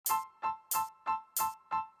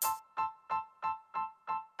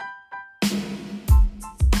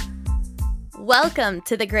Welcome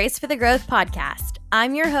to the Grace for the Growth podcast.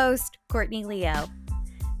 I'm your host, Courtney Leo.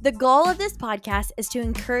 The goal of this podcast is to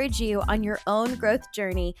encourage you on your own growth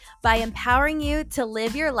journey by empowering you to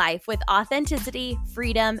live your life with authenticity,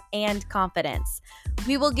 freedom, and confidence.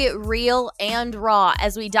 We will get real and raw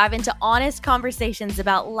as we dive into honest conversations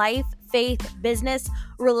about life, faith, business,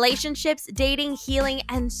 relationships, dating, healing,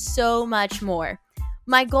 and so much more.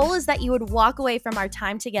 My goal is that you would walk away from our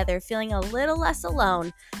time together feeling a little less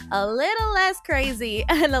alone, a little less crazy,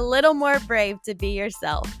 and a little more brave to be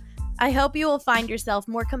yourself. I hope you will find yourself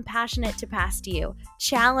more compassionate to past you,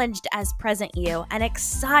 challenged as present you, and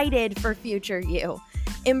excited for future you.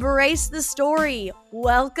 Embrace the story,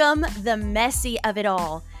 welcome the messy of it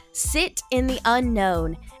all, sit in the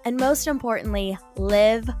unknown, and most importantly,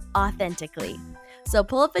 live authentically. So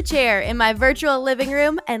pull up a chair in my virtual living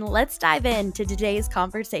room and let's dive into today's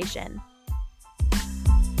conversation.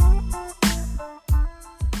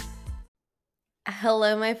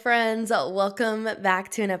 Hello, my friends. Welcome back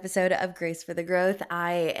to an episode of Grace for the Growth.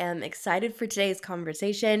 I am excited for today's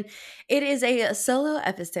conversation. It is a solo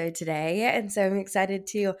episode today, and so I'm excited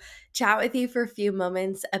to chat with you for a few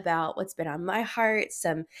moments about what's been on my heart,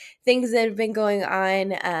 some things that have been going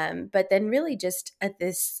on, but then really just at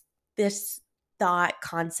this thought,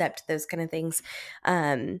 concept, those kind of things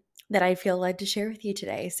that I feel led to share with you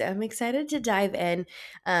today. So I'm excited to dive in.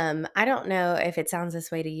 I don't know if it sounds this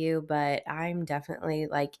way to you, but I'm definitely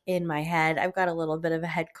like in my head. I've got a little bit of a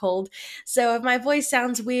head cold. So if my voice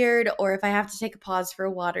sounds weird or if I have to take a pause for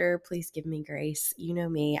water, please give me grace. You know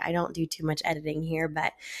me, I don't do too much editing here,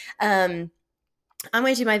 but I'm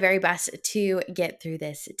going to do my very best to get through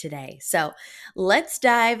this today. So let's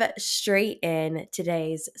dive straight in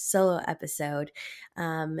today's solo episode.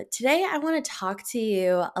 Today, I want to talk to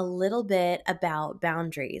you a little bit about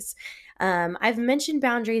boundaries. I've mentioned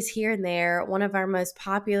boundaries here and there. One of our most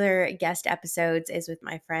popular guest episodes is with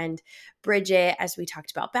my friend Bridget, as we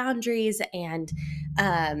talked about boundaries and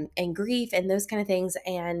grief and those kind of things.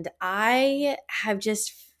 And I have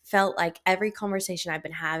just felt like every conversation I've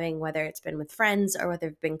been having, whether it's been with friends or whether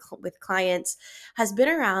it's been with clients, has been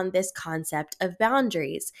around this concept of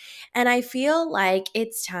boundaries. And I feel like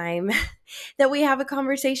it's time that we have a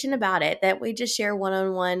conversation about it, that we just share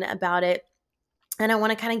one-on-one about it. And I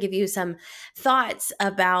want to kind of give you some thoughts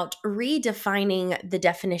about redefining the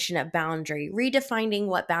definition of boundary, redefining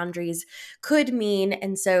what boundaries could mean.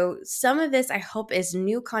 And so some of this, I hope, is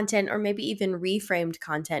new content or maybe even reframed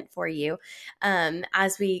content for you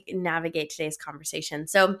as we navigate today's conversation.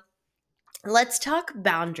 So let's talk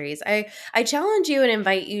boundaries. I challenge you and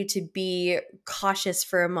invite you to be cautious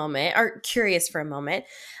for a moment or curious for a moment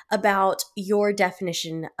about your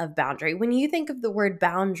definition of boundary. When you think of the word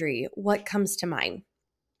boundary, what comes to mind?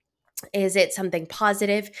 Is it something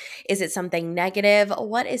positive? Is it something negative?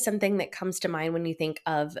 What is something that comes to mind when you think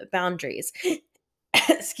of boundaries?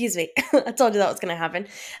 Excuse me. I told you that was going to happen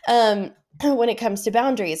when it comes to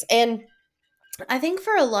boundaries. And I think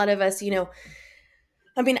for a lot of us, I'm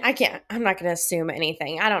not going to assume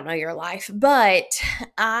anything. I don't know your life, but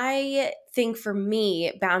I think for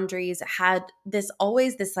me, boundaries had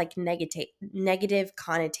always this like negative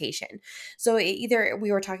connotation. So either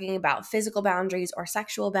we were talking about physical boundaries or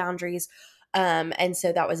sexual boundaries. And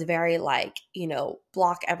so that was very like,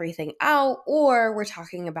 block everything out, or we're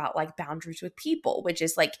talking about like boundaries with people, which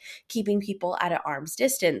is like keeping people at an arm's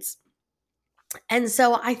distance. And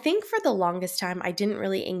so I think for the longest time, I didn't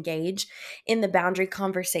really engage in the boundary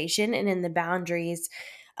conversation and in the boundaries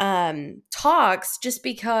talks just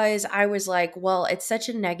because I was like, well, it's such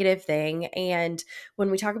a negative thing. And when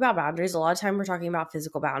we talk about boundaries, a lot of time we're talking about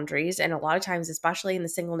physical boundaries. And a lot of times, especially in the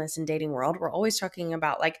singleness and dating world, we're always talking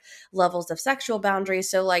about like levels of sexual boundaries.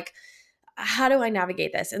 So like, how do I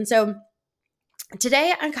navigate this? And so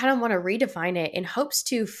today I kind of want to redefine it in hopes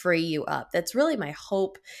to free you up. That's really my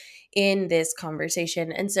hope in this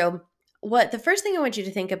conversation. And so the first thing I want you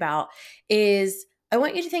to think about is I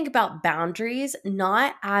want you to think about boundaries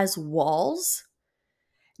not as walls,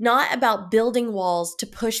 not about building walls to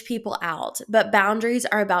push people out, but boundaries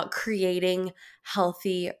are about creating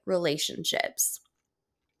healthy relationships.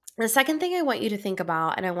 The second thing I want you to think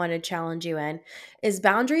about, and I want to challenge you in, is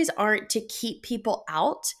boundaries aren't to keep people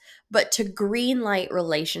out, but to green light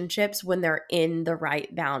relationships when they're in the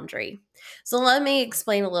right boundary. So let me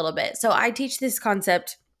explain a little bit. So I teach this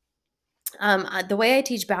concept. The way I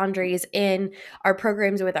teach boundaries in our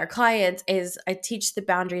programs with our clients is I teach the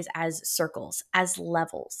boundaries as circles, as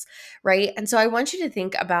levels, right? And so I want you to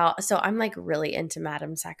think about, so I'm like really into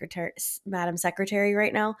Madam Secretary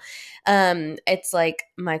right now. It's like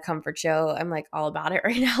my comfort show. I'm like all about it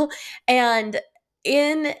right now. And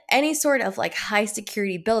in any sort of like high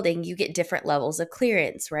security building, you get different levels of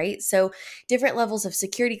clearance, right? So, different levels of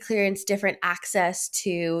security clearance, different access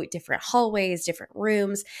to different hallways, different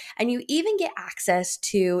rooms, and you even get access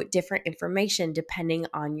to different information depending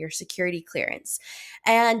on your security clearance.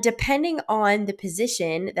 And depending on the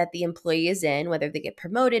position that the employee is in, whether they get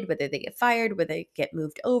promoted, whether they get fired, whether they get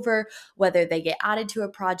moved over, whether they get added to a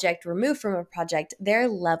project, removed from a project, their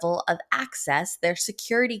level of access, their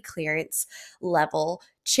security clearance level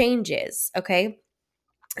changes. Okay.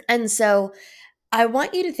 And so I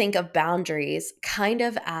want you to think of boundaries kind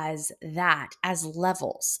of as that, as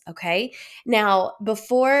levels, okay? Now,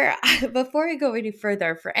 before before I go any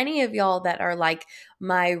further, for any of y'all that are like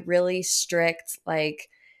my really strict like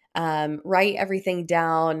write everything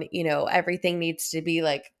down, everything needs to be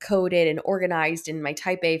like coded and organized in my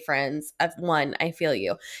type A friends. Of one, I feel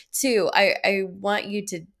you. Two, I want you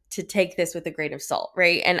to take this with a grain of salt,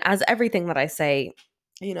 right? And as everything that I say,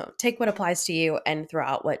 take what applies to you and throw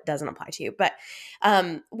out what doesn't apply to you. But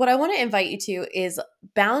what I want to invite you to is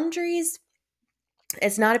boundaries.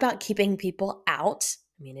 It's not about keeping people out.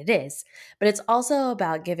 I mean, it is, but it's also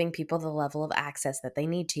about giving people the level of access that they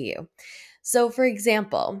need to you. So, for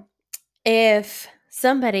example, if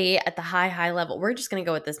somebody at the high level, we're just going to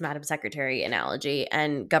go with this Madam Secretary analogy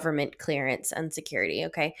and government clearance and security,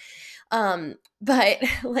 okay? But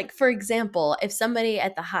like, for example, if somebody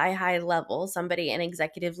at the high level, somebody in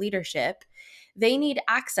executive leadership, they need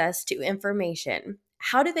access to information.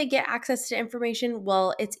 How do they get access to information?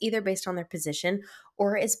 Well, it's either based on their position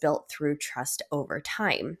or is built through trust over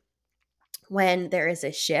time. When there is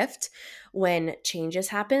a shift, when changes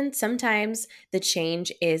happen, sometimes the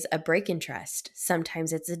change is a break in trust.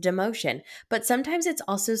 Sometimes it's a demotion, but sometimes it's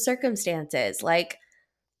also circumstances like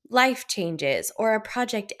life changes or a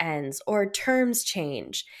project ends or terms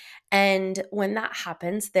change. And when that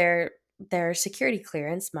happens, their security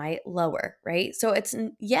clearance might lower, right? So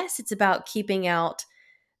yes, it's about keeping out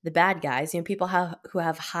the bad guys, people who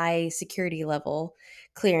have high security level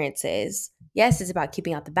clearances. Yes, it's about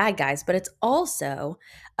keeping out the bad guys, but it's also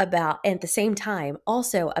about, at the same time,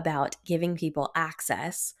 also about giving people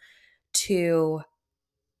access to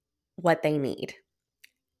what they need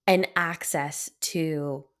and access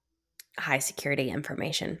to high security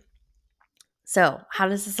information. So, how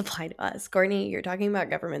does this apply to us? Courtney, you're talking about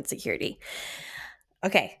government security.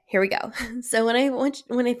 Okay, here we go. So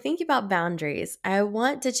when I think about boundaries, I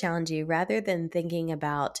want to challenge you rather than thinking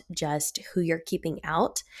about just who you're keeping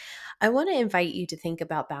out. I want to invite you to think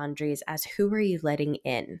about boundaries as who are you letting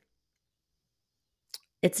in?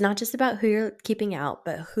 It's not just about who you're keeping out,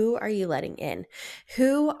 but who are you letting in?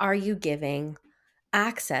 Who are you giving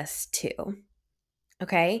access to?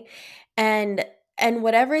 Okay? And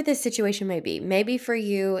whatever the situation may be, maybe for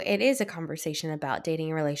you it is a conversation about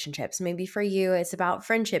dating relationships. Maybe for you it's about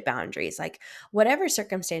friendship boundaries. Like whatever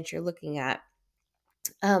circumstance you're looking at,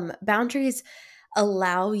 boundaries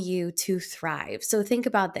allow you to thrive. So think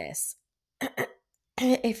about this.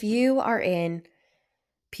 If you are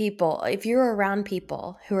if you're around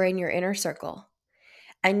people who are in your inner circle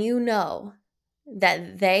and you know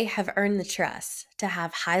that they have earned the trust to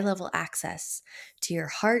have high level access to your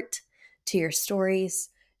heart, to your stories,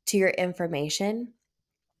 to your information,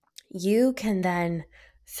 you can then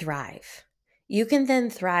thrive. You can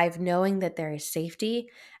then thrive knowing that there is safety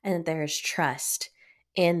and that there is trust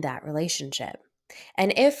in that relationship.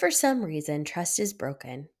 And if for some reason trust is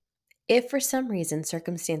broken, if for some reason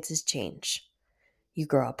circumstances change, you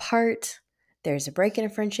grow apart, there's a break in a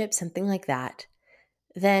friendship, something like that,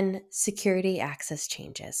 then security access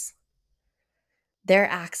changes. Their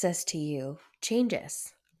access to you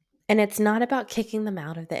changes. And it's not about kicking them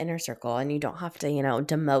out of the inner circle, and you don't have to,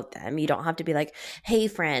 demote them. You don't have to be like, hey,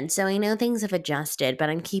 friend, so I know things have adjusted, but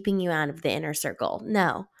I'm keeping you out of the inner circle.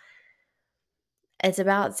 No. It's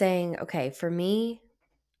about saying, okay, for me,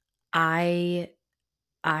 I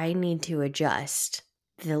need to adjust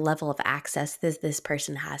the level of access this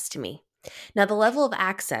person has to me. Now, the level of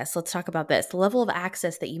access, let's talk about this. The level of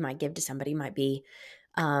access that you might give to somebody might be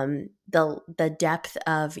the depth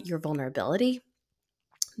of your vulnerability,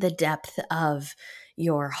 the depth of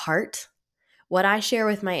your heart. What I share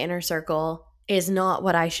with my inner circle is not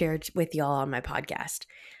what I shared with y'all on my podcast.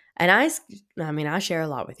 And I share a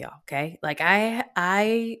lot with y'all, okay? Like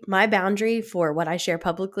my boundary for what I share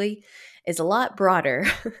publicly is a lot broader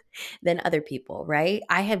than other people, right?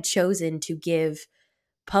 I have chosen to give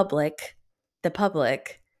the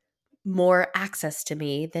public more access to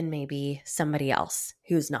me than maybe somebody else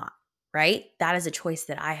who's not, right? That is a choice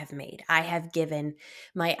that I have made. I have given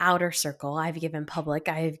my outer circle, I've given public,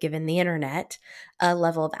 I have given the internet a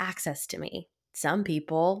level of access to me. Some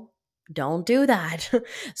people Don't do that.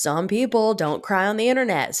 Some people don't cry on the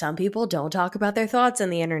internet. Some people don't talk about their thoughts on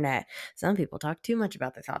the internet. Some people talk too much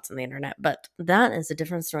about their thoughts on the internet, but that is a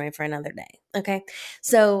different story for another day. Okay.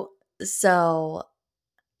 So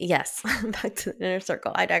yes, back to the inner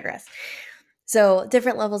circle. I digress. So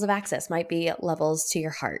different levels of access might be levels to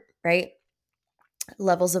your heart, right?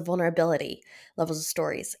 Levels of vulnerability, levels of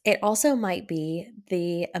stories. It also might be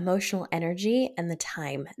the emotional energy and the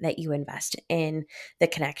time that you invest in the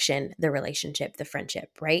connection, the relationship, the friendship,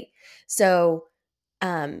 right? So,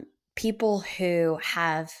 people who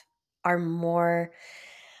are more,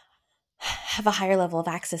 have a higher level of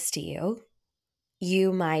access to you,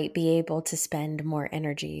 you might be able to spend more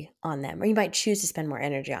energy on them, or you might choose to spend more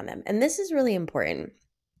energy on them. And this is really important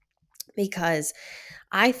because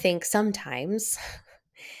I think sometimes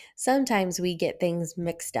we get things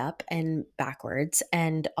mixed up and backwards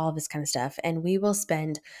and all this kind of stuff. And we will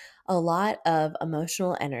spend a lot of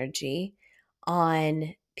emotional energy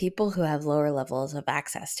on people who have lower levels of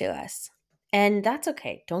access to us. And that's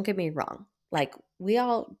okay. Don't get me wrong. Like, we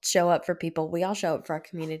all show up for people, we all show up for our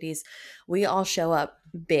communities, we all show up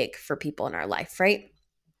big for people in our life, right?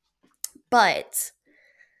 But,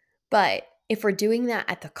 but if we're doing that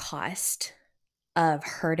at the cost of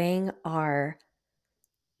hurting our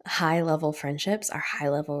high level friendships, our high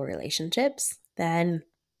level relationships, then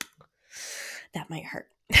that might hurt.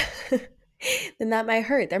 Then that might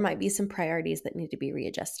hurt. There might be some priorities that need to be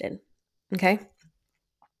readjusted. Okay?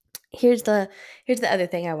 Here's the other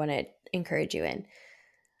thing I want to encourage you in.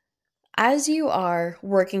 As you are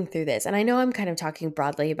working through this, and I know I'm kind of talking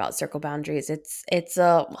broadly about circle boundaries. It's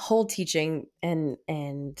a whole teaching and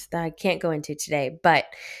that I can't go into today, but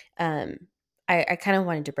um I kind of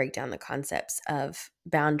wanted to break down the concepts of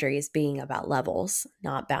boundaries being about levels,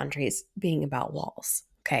 not boundaries being about walls.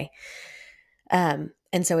 Okay. And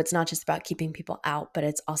so it's not just about keeping people out, but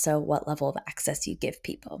it's also what level of access you give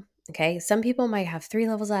people. Okay. Some people might have 3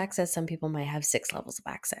 levels of access, some people might have 6 levels of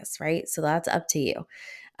access, right? So that's up to you.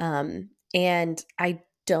 And I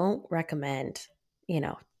don't recommend, you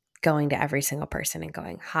know, going to every single person and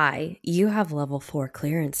going, "Hi, you have level 4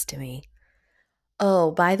 clearance to me.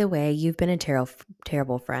 Oh, by the way, you've been a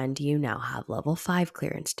terrible friend. You now have level 5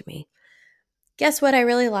 clearance to me. Guess what? I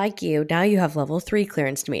really like you. Now you have level 3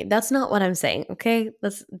 clearance to me." That's not what I'm saying, okay?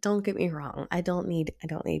 Don't get me wrong. I don't need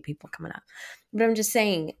people coming up. But I'm just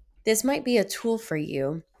saying this might be a tool for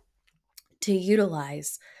you to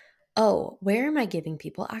utilize. Oh, where am I giving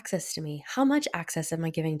people access to me? How much access am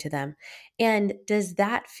I giving to them? And does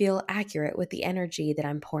that feel accurate with the energy that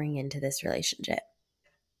I'm pouring into this relationship?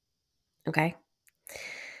 Okay?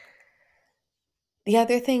 The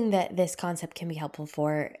other thing that this concept can be helpful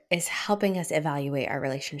for is helping us evaluate our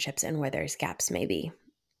relationships and where there's gaps, maybe.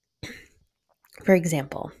 For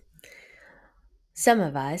example, some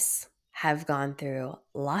of us have gone through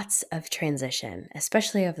lots of transition,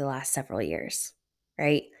 especially over the last several years,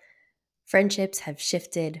 right? Friendships have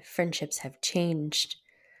shifted, friendships have changed.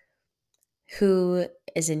 Who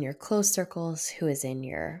is in your close circles, who is in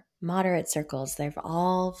your moderate circles, they've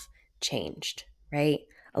all changed, right?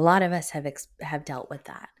 A lot of us have dealt with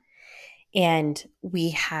that. And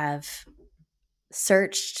we have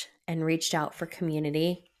searched and reached out for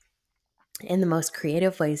community in the most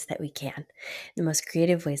creative ways that we can, the most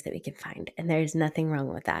creative ways that we can find. And there's nothing wrong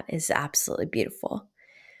with that. It's absolutely beautiful.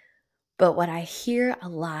 But what I hear a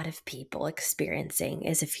lot of people experiencing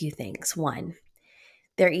is a few things. One,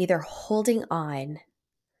 they're either holding on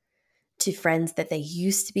to friends that they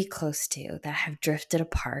used to be close to that have drifted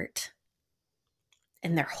apart,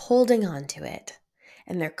 and they're holding on to it,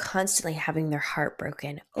 and they're constantly having their heart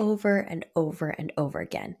broken over and over and over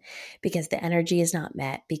again because the energy is not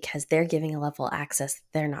met, because they're giving a level of access that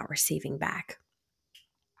they're not receiving back.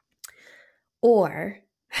 Or,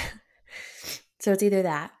 so it's either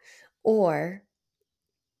that, or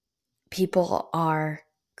people are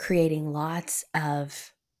creating lots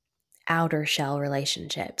of outer shell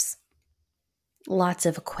relationships, lots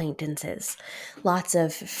of acquaintances, lots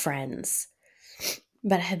of friends,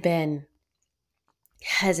 but have been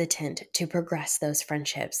hesitant to progress those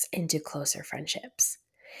friendships into closer friendships.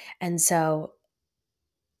 And so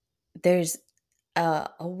there's a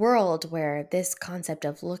world where this concept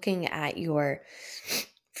of looking at your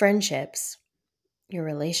friendships, your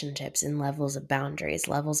relationships in levels of boundaries,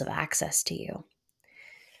 levels of access to you.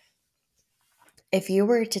 If you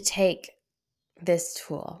were to take this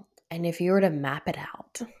tool and if you were to map it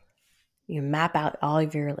out, you map out all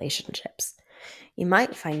of your relationships, you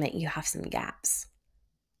might find that you have some gaps.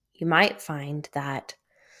 You might find that,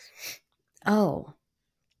 oh,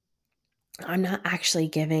 I'm not actually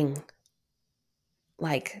giving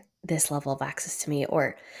like this level of access to me.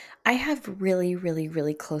 Or I have really, really,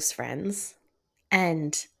 really close friends,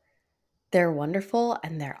 and they're wonderful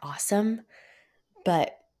and they're awesome,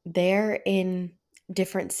 but they're in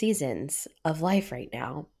different seasons of life right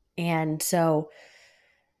now. And so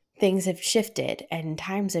things have shifted and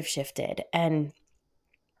times have shifted, and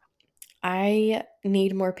I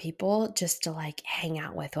need more people just to like hang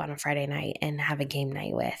out with on a Friday night and have a game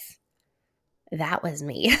night with. That was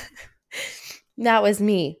me. That was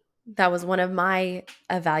me. That was one of my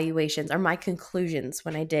evaluations or my conclusions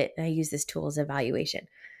when I used this tool as evaluation.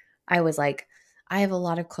 I was like, I have a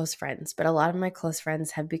lot of close friends, but a lot of my close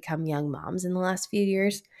friends have become young moms in the last few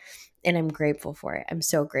years, and I'm grateful for it. I'm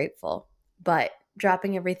so grateful. But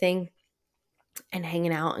dropping everything and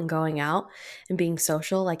hanging out and going out and being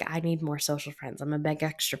social, like I need more social friends. I'm a big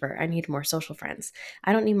extrovert. I need more social friends.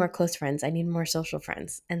 I don't need more close friends. I need more social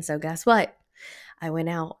friends. And so guess what? I went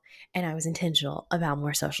out and I was intentional about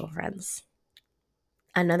more social friends.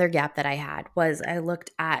 Another gap that I had was I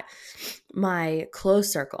looked at my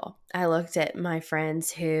close circle. I looked at my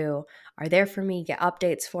friends who are there for me, get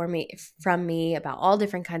updates for me from me about all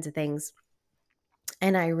different kinds of things.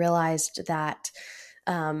 And I realized that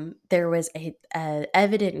there was a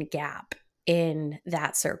evident gap in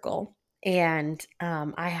that circle. And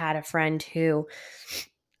I had a friend who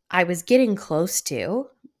I was getting close to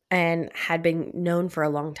and had been known for a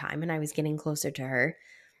long time, and I was getting closer to her.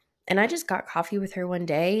 And I just got coffee with her one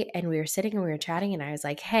day, and we were sitting and we were chatting, and I was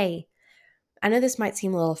like, "Hey, I know this might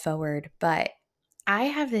seem a little forward, but I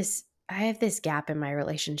have this gap in my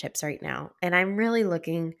relationships right now, and I'm really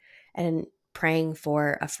looking and praying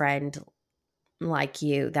for a friend like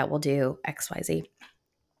you that will do XYZ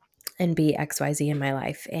and be XYZ in my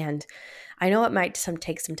life. And I know it might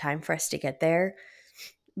take some time for us to get there,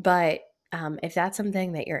 but if that's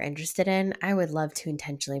something that you're interested in, I would love to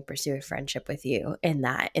intentionally pursue a friendship with you in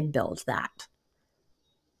that and build that.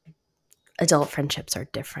 Adult friendships are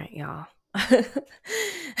different, y'all.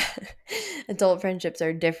 Adult friendships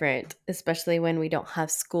are different, especially when we don't have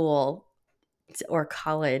school or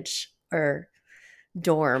college or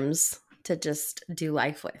dorms to just do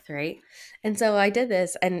life with, right? And so I did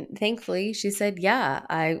this, and thankfully she said, yeah,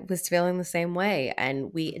 I was feeling the same way.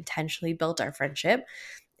 And we intentionally built our friendship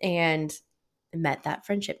and met that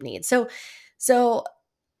friendship need. So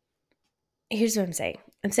here's what I'm saying.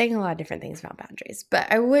 I'm saying a lot of different things about boundaries,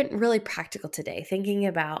 but I went really practical today, thinking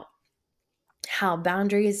about how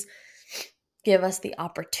boundaries give us the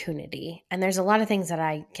opportunity. And there's a lot of things that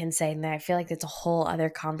I can say, and that I feel like it's a whole other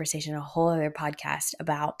conversation, a whole other podcast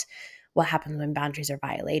about what happens when boundaries are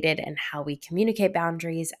violated and how we communicate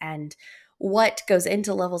boundaries and what goes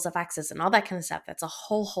into levels of access and all that kind of stuff. That's a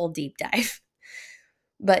whole deep dive.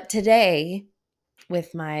 But today,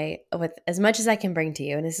 with as much as I can bring to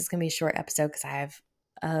you, and this is going to be a short episode because I have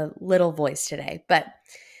a little voice today, but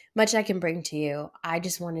much I can bring to you, I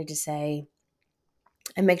just wanted to say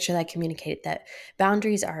and make sure that I communicate that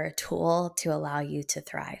boundaries are a tool to allow you to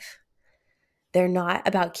thrive. They're not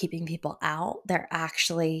about keeping people out. They're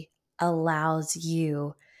actually allows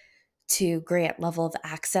you to grant level of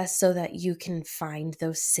access so that you can find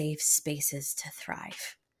those safe spaces to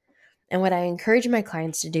thrive. And what I encourage my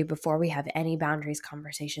clients to do before we have any boundaries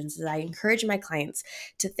conversations is I encourage my clients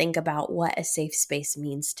to think about what a safe space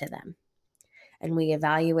means to them. And we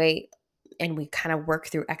evaluate and we kind of work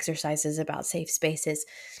through exercises about safe spaces.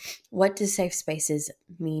 What does safe spaces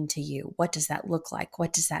mean to you? What does that look like?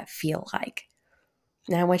 What does that feel like?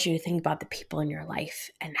 Now I want you to think about the people in your life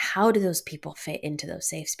and how do those people fit into those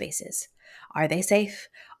safe spaces? Are they safe?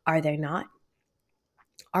 Are they not?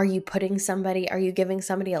 Are you giving somebody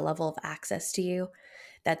a level of access to you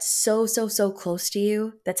that's so close to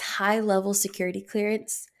you, that's high level security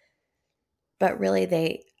clearance, but really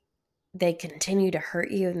they continue to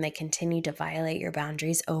hurt you and they continue to violate your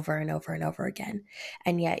boundaries over and over and over again.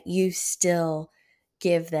 And yet you still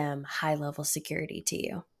give them high level security to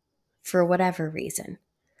you for whatever reason.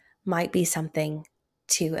 Might be something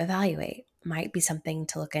to evaluate, might be something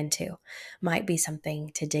to look into, might be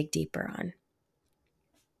something to dig deeper on.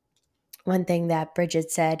 One thing that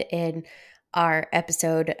Bridget said in our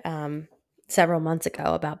episode several months ago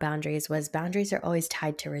about boundaries was boundaries are always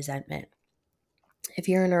tied to resentment. If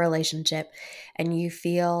you're in a relationship and you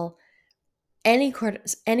feel any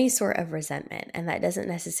sort of resentment, and that doesn't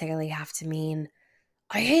necessarily have to mean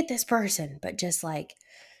I hate this person, but just like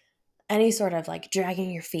any sort of like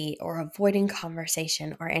dragging your feet or avoiding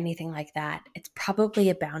conversation or anything like that, it's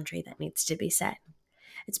probably a boundary that needs to be set.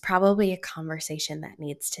 It's probably a conversation that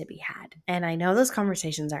needs to be had. And I know those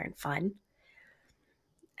conversations aren't fun,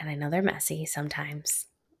 and I know they're messy sometimes,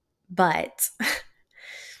 but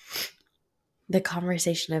the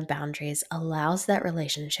conversation of boundaries allows that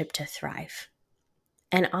relationship to thrive.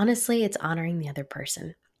 And honestly, it's honoring the other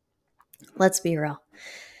person. Let's be real.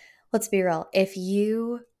 Let's be real. If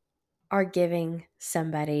you are giving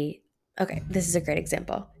somebody, okay, this is a great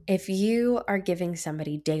example. If you are giving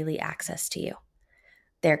somebody daily access to you,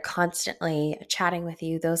 they're constantly chatting with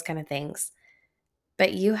you, those kind of things,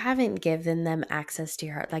 but you haven't given them access to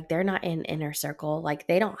your heart, like they're not in inner circle, like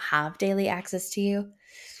they don't have daily access to you,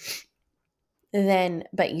 then,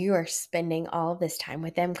 but you are spending all of this time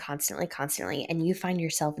with them constantly, and you find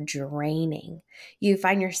yourself draining. You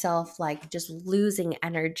find yourself like just losing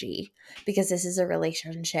energy because this is a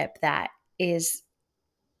relationship that is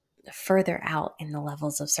further out in the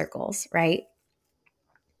levels of circles, right?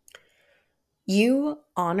 You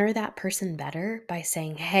honor that person better by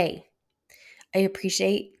saying, hey, I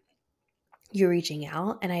appreciate you reaching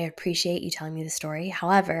out and I appreciate you telling me the story.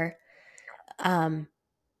 However, I,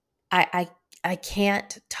 I I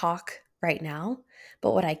can't talk right now,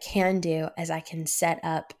 but what I can do is I can set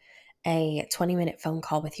up a 20-minute phone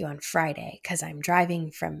call with you on Friday because I'm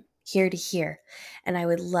driving from here to here, and I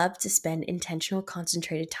would love to spend intentional,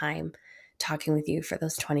 concentrated time talking with you for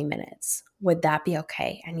those 20 minutes. Would that be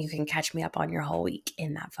okay? And you can catch me up on your whole week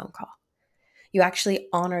in that phone call. You actually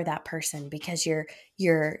honor that person because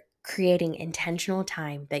you're creating intentional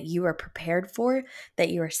time that you are prepared for, that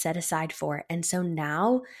you are set aside for. And so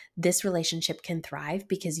now this relationship can thrive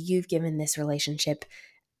because you've given this relationship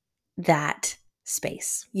that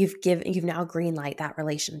space. You've now green light that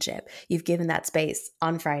relationship. You've given that space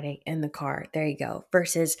on Friday in the car. There you go.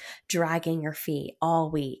 Versus dragging your feet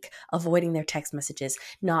all week, avoiding their text messages,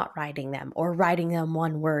 not writing them or writing them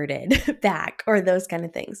one worded back or those kind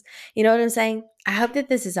of things. You know what I'm saying? I hope that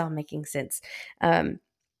this is all making sense.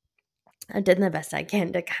 I did the best I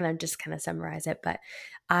can to kind of summarize it, but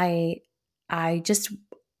I just,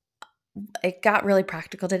 it got really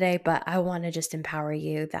practical today, but I want to just empower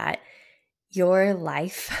you that your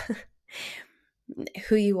life,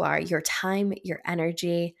 who you are, your time, your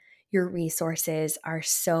energy, your resources are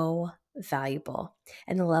so valuable.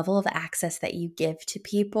 And the level of access that you give to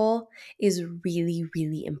people is really,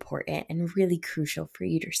 really important and really crucial for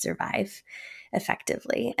you to survive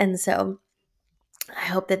effectively. And so I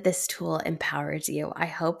hope that this tool empowers you. I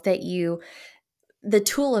hope that the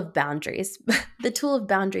tool of boundaries,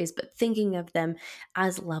 but thinking of them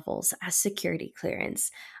as levels, as security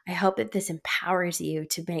clearance. I hope that this empowers you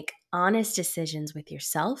to make honest decisions with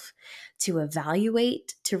yourself, to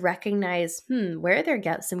evaluate, to recognize, where are there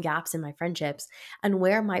some gaps in my friendships, and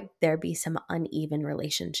where might there be some uneven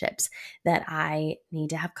relationships that I need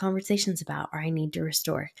to have conversations about or I need to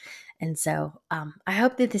restore. And so I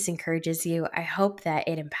hope that this encourages you. I hope that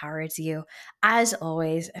it empowers you. As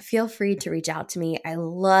always, feel free to reach out to me. I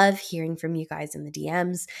love hearing from you guys in the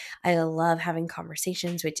DMs. I love having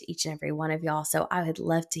conversations with each and every one of y'all. So I would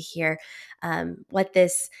love to hear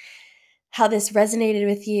how this resonated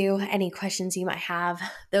with you, any questions you might have,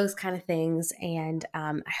 those kind of things. And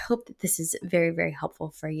I hope that this is very, very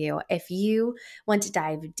helpful for you. If you want to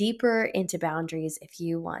dive deeper into boundaries, if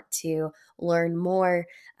you want to learn more,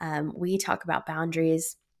 we talk about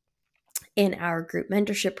boundaries in our group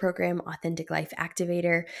mentorship program, Authentic Life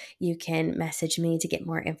Activator. You can message me to get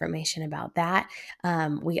more information about that.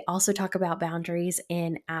 We also talk about boundaries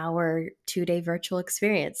in our 2-day virtual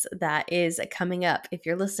experience that is coming up. If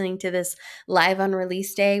you're listening to this live on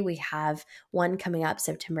release day, we have one coming up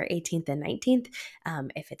September 18th and 19th.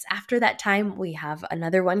 If it's after that time, we have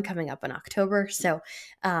another one coming up in October. So,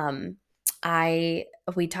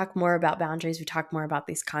 we talk more about boundaries. We talk more about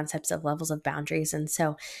these concepts of levels of boundaries. And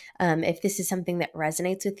so if this is something that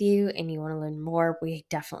resonates with you and you want to learn more, we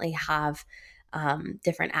definitely have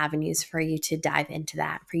different avenues for you to dive into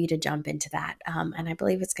that, for you to jump into that. And I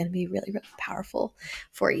believe it's going to be really, really powerful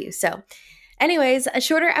for you. So anyways, a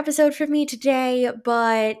shorter episode for me today,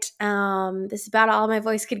 but this is about all my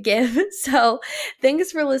voice could give. So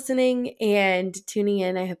thanks for listening and tuning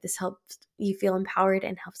in. I hope this helps you feel empowered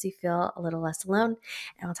and helps you feel a little less alone.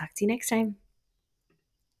 And I'll talk to you next time.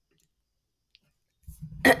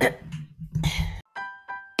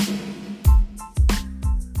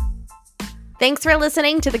 Thanks for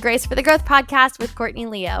listening to the Grace for the Growth podcast with Courtney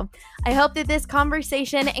Leo. I hope that this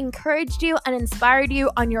conversation encouraged you and inspired you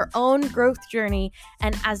on your own growth journey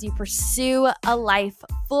and as you pursue a life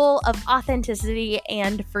full of authenticity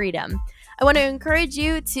and freedom. I want to encourage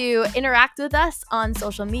you to interact with us on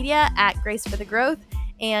social media at Grace for the Growth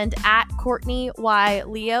and at Courtney Y.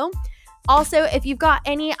 Leo. Also, if you've got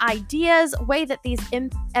any ideas, way that these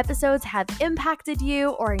episodes have impacted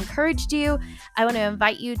you or encouraged you, I want to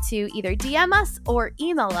invite you to either DM us or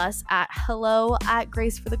email us at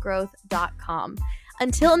hello@graceforthegrowth.com.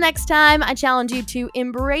 Until next time, I challenge you to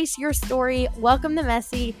embrace your story, welcome the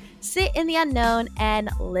messy, sit in the unknown, and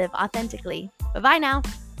live authentically. Bye-bye now.